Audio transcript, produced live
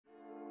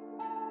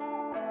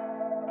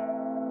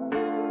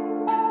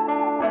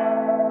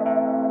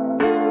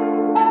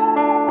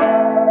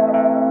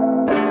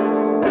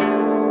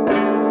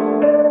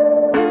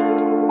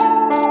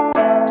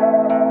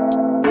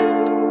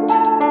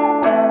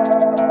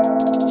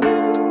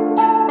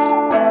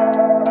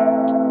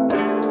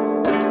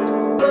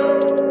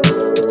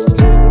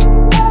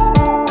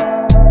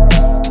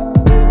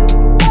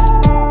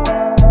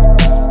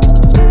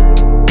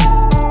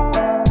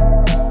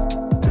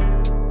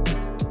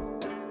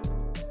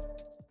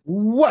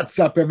What's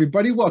up,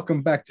 everybody?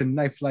 Welcome back to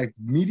Knife Life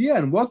Media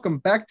and welcome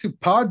back to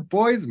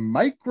PodBoyz What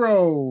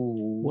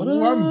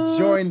Micro. I'm up,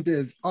 joined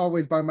as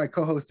always by my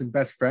co host and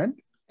best friend.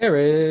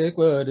 Eric?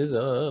 What is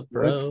up,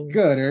 What's bro?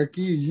 good,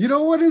 Erky? You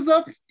know what is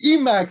up?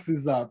 Emacs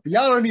is up.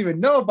 Y'all don't even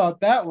know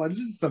about that one. This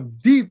is some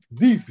deep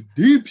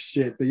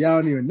shit that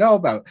y'all don't even know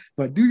about.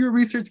 But do your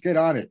research, get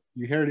on it.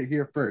 You heard it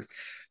here first.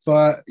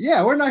 But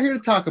yeah, we're not here to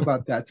talk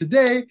about that.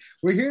 Today,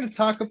 we're here to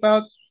talk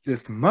about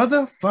this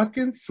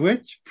motherfucking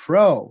Switch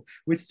Pro,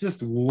 which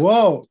just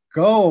won't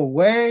go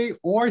away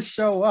or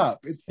show up.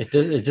 It's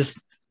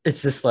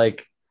It's just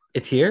like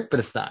it's here, but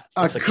it's not.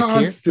 a It's like it's here,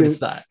 but it's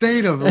constant not.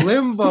 state of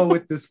limbo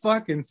with this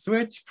fucking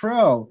Switch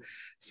Pro.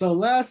 So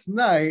last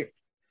night,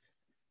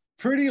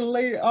 pretty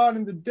late on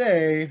in the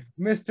day,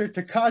 Mr.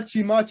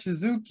 Takashi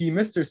Mochizuki,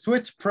 Mr.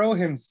 Switch Pro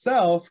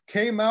himself,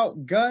 came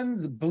out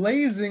guns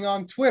blazing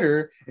on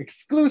Twitter.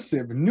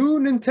 Exclusive new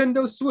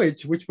Nintendo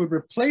Switch, which would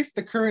replace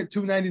the current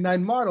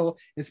 299 model,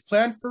 is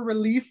planned for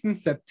release in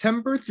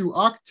September through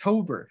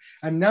October.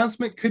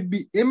 Announcement could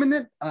be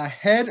imminent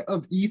ahead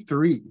of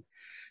E3.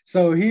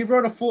 So he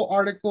wrote a full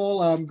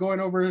article going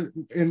over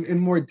in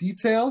more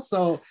detail.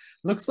 So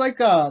looks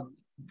like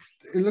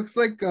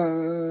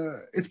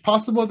it's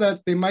possible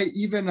that they might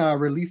even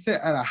release it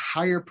at a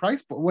higher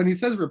price. But when he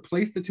says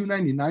replace the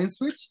 299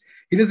 Switch,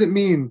 he doesn't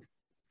mean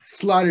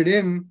slot it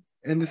in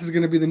and this is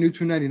going to be the new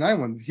 299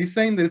 one. He's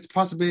saying that it's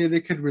possible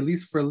they could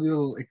release for a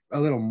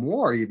little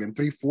more, even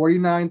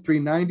 349,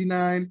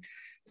 399.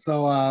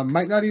 So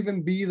might not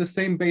even be the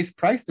same base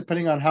price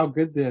depending on how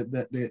good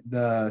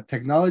the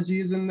technology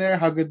is in there,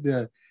 how big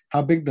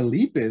the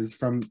leap is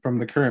from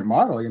the current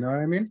model. You know what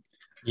I mean?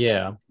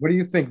 Yeah. What do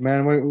you think,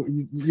 man? What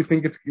you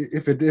think it's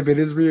if it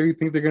is real? You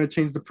think they're gonna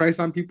change the price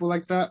on people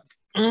like that?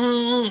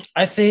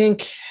 I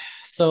think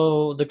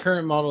so. The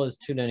current model is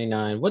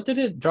 299. What did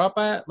it drop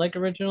at like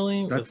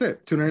originally? That's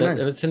it, two ninety That it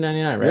nine. was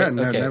 299,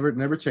 Yeah, right? Okay,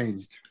 never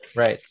changed.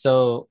 right.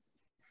 So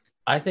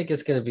I think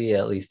it's gonna be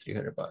at least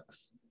 $300.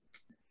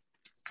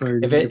 So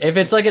you If think it it's if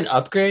it's like an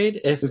upgrade,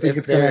 you think if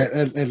it's gonna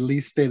they're at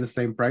least stay the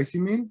same price?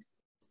 You mean?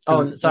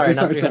 Because oh, sorry,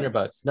 not it's three a hundred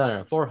bucks.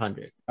 No,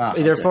 400.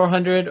 Either okay.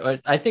 400 or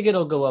I think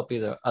it'll go up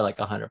either like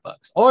 $100,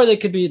 or they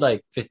could be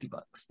like $50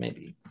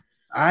 maybe.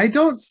 I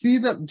don't see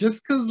that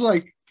just because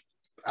like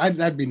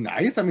that'd be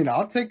nice. I mean,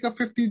 I'll take a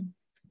 50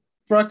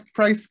 buck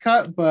price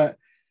cut, but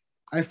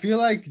I feel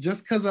like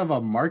just because of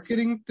a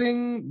marketing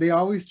thing, they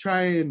always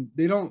try and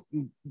they don't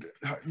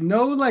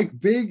no like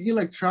big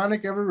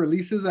electronic ever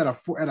releases at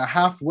a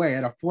halfway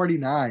at a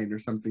 49 or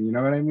something. You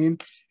know what I mean?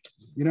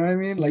 You know what I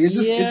mean? Like it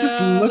just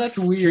Yeah, looks that's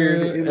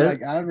weird true. in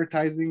like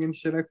advertising and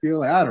shit. I feel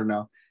like I don't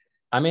know.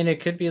 I mean,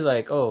 it could be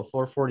like, oh,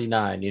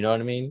 449. You know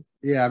what I mean?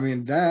 Yeah, I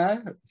mean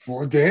that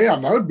for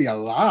damn that would be a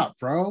lot,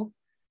 bro.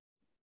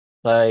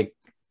 Like,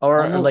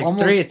 or like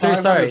Almost three.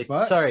 500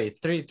 bucks. Three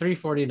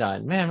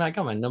 349. Man, I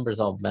got my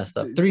numbers all messed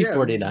up. Three Yeah,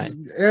 forty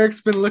nine.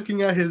 Eric's been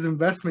looking at his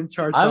investment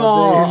charts I'm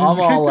all day, all and I'm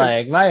he's all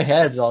like my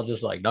head's all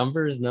just like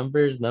numbers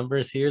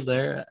here,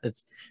 there.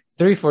 It's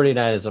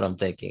 349 is what I'm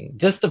thinking.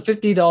 Just a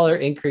 $50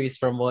 increase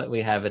from what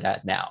we have it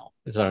at now,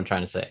 is what I'm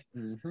trying to say.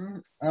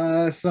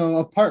 Mhm. So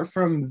apart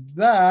from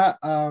that,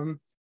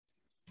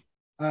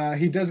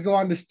 he does go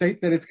on to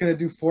state that it's going to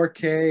do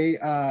 4K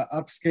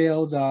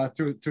upscaled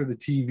through the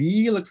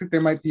TV. It looks like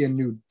there might be a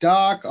new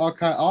dock,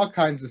 all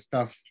kinds of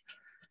stuff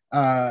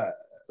uh,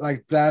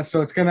 like that.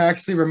 So it's going to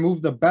actually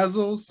remove the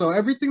bezels. So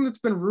everything that's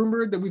been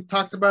rumored that we've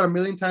talked about a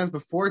million times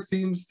before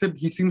he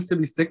seems to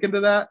be sticking to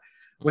that.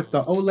 With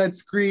the OLED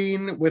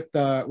screen, with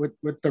the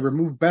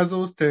removed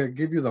bezels to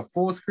give you the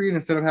full screen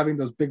instead of having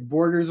those big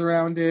borders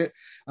around it,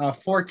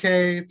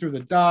 4K through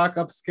the dock,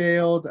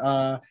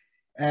 upscaled,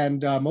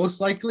 and most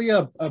likely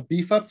a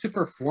beef up to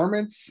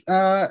performance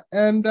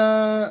and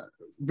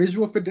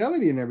visual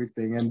fidelity and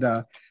everything.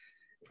 And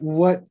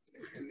what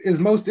is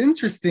most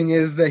interesting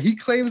is that he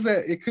claims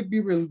that it could be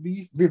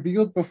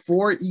revealed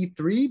before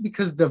E3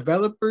 because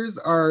developers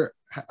are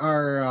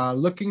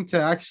looking to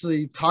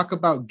actually talk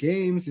about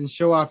games and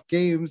show off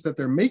games that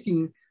they're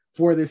making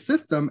for this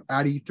system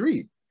at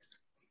E3.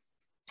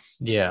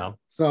 Yeah.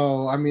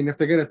 So, I mean, if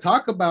they're going to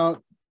talk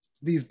about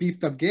these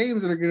beefed up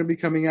games that are going to be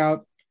coming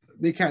out,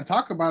 they can't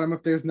talk about them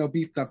if there's no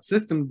beefed up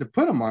system to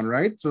put them on,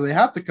 right? So they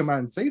have to come out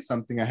and say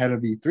something ahead of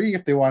E3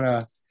 if they want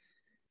to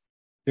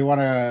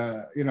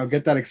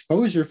get that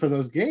exposure for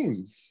those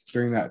games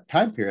during that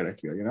time period. I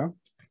feel.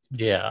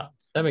 Yeah.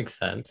 That makes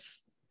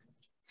sense.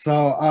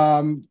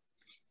 So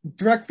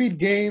direct feed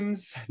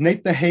games,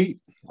 Nate the Hate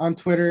on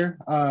Twitter,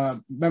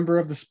 member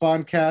of the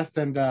Spawncast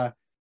and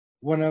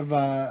one of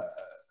our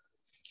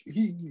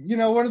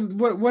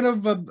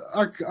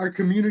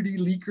community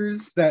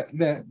leakers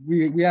that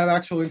we have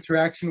actual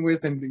interaction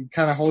with and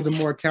kind of hold them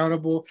more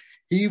accountable.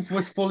 He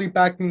was fully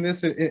backing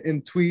this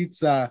in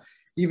tweets,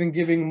 even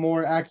giving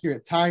more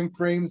accurate time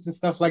frames and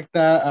stuff like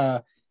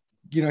that.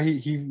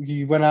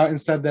 He went out and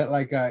said that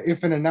like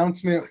if an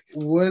announcement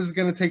was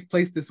going to take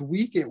place this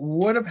week, it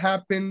would have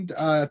happened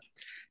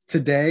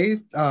today,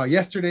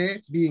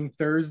 yesterday being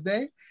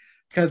Thursday,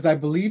 because I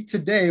believe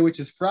today, which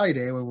is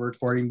Friday when we're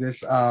recording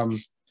this,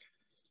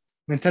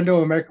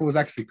 Nintendo America was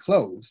actually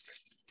closed.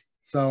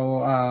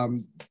 So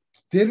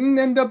didn't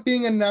end up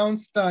being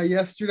announced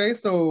yesterday.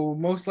 So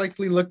most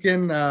likely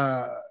looking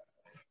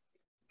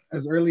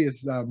as early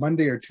as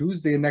Monday or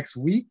Tuesday next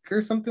week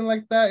or something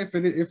like that. If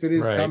it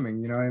is Right.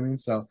 coming, you know what I mean.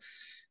 So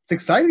it's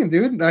exciting,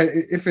 dude.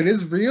 If it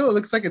is real, it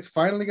looks like it's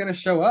finally gonna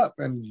show up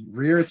and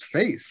rear its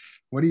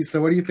face. What do you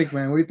think,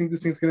 man? What do you think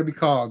this thing's gonna be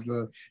called?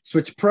 The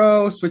Switch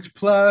Pro, Switch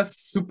Plus,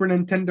 Super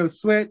Nintendo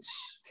Switch,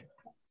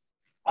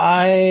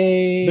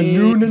 the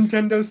new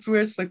Nintendo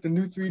Switch, like the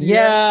new 3DS?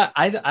 Yeah,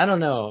 I don't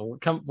know.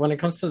 When it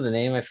comes to the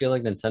name, I feel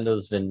like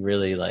Nintendo's been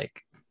really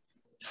like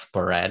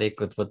sporadic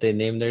with what they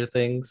name their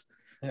things.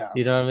 Yeah.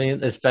 You know what I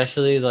mean?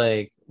 Especially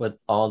like with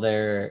all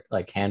their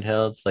like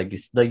handhelds, like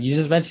you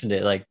just mentioned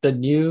it, like the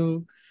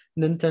new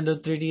Nintendo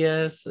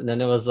 3DS, and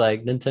then it was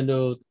like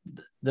Nintendo.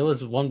 There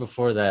was one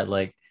before that,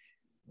 like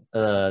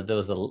there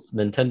was a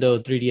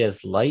Nintendo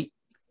 3DS Lite.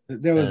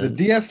 There was the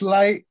DS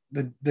Lite,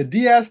 the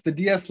DS, the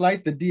DS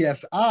Lite, the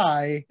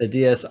DSi, the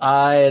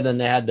DSi, and then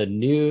they had the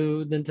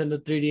new Nintendo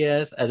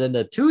 3DS, and then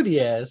the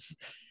 2DS,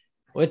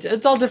 which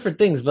it's all different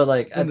things, but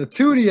like and the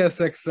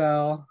 2DS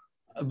XL.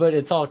 But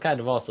it's all kind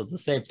of also the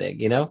same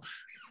thing, you know?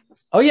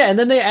 Oh yeah, and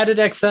then they added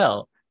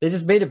XL. They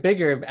just made it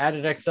bigger and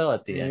added XL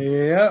at the end.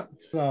 Yep.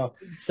 So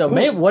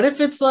maybe what if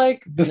it's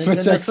like the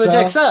Switch XL?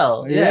 Switch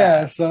XL?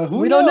 Yeah. So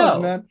we don't knows, know,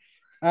 man.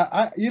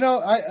 I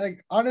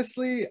like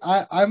honestly,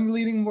 I'm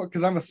leaning more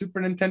because I'm a Super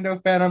Nintendo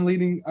fan. I'm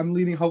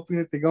leaning hoping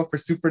that they go for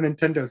Super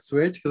Nintendo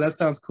Switch because that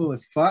sounds cool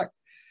as fuck.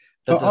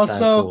 But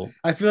also, cool.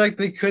 I feel like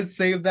they could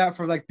save that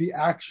for like the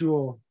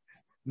actual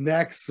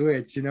next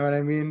Switch. You know what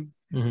I mean?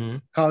 Mm-hmm.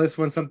 Call this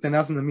one something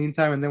else in the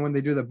meantime, and then when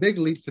they do the big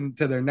leaps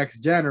into their next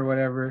gen or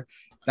whatever,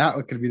 that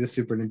one could be the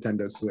Super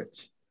Nintendo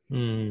Switch.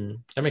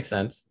 That makes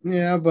sense.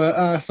 Yeah,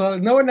 but so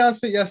no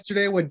announcement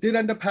yesterday. What did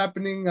end up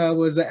happening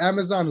was that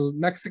Amazon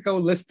Mexico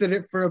listed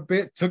it for a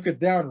bit, took it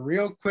down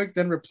real quick,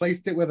 then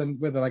replaced it with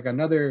like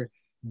another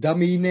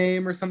dummy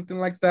name or something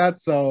like that.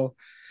 So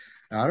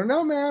I don't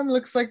know, man.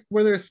 Looks like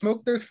where there's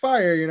smoke, there's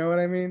fire. You know what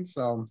I mean?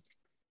 So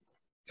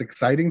it's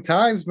exciting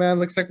times, man.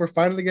 Looks like we're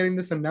finally getting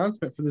this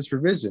announcement for this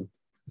revision.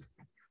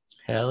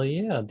 Hell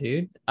yeah,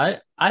 dude.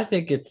 I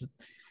think it's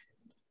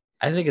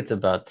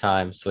about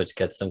time Switch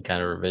gets some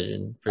kind of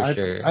revision for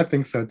sure. I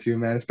think so too,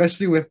 man.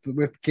 Especially with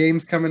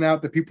games coming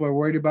out that people are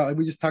worried about. Like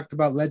we just talked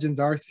about Legends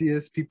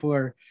Arceus. People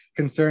are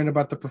concerned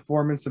about the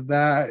performance of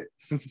that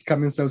since it's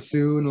coming so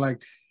soon.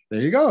 Like,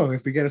 there you go.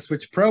 If we get a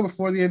Switch Pro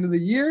before the end of the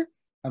year,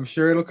 I'm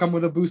sure it'll come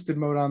with a boosted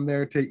mode on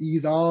there to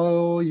ease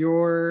all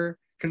your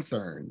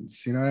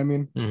concerns. You know what I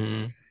mean?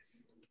 Mm-hmm.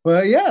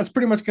 But yeah, it's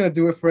pretty much going to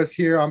do it for us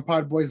here on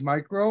PodBoyz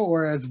Micro,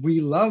 or as we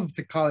love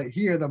to call it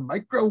here, the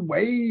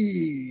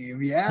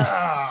microwave.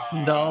 Yeah.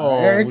 No.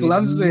 Eric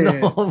loves it.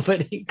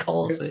 Nobody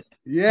calls it.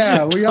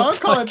 Yeah, we all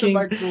call it the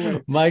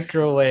microwave.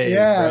 Microwave.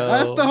 Yeah, bro.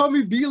 That's the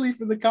homie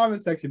B-Leaf in the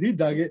comment section. He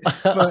dug it.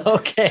 But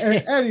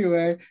okay.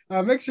 Anyway,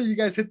 make sure you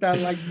guys hit that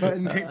like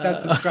button, hit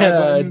that subscribe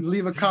button,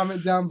 leave a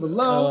comment down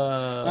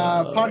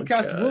below.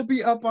 Podcast will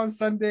be up on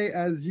Sunday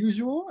as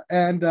usual.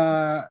 And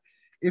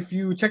if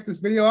you check this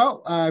video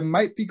out, I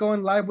might be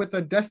going live with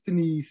a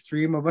Destiny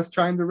stream of us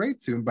trying to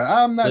raid soon, but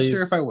I'm not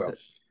sure if I will.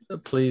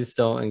 Please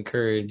don't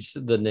encourage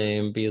the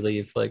name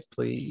Believe, like,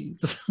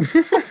 please.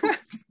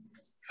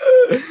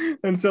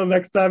 Until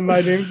next time,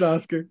 my name's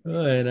Oscar.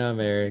 And I'm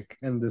Eric.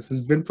 And this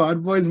has been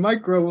PodBoyz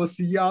Micro. We'll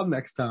see y'all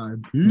next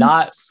time. Peace.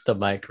 Not the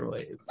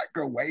microwave.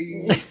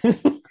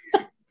 Microwave.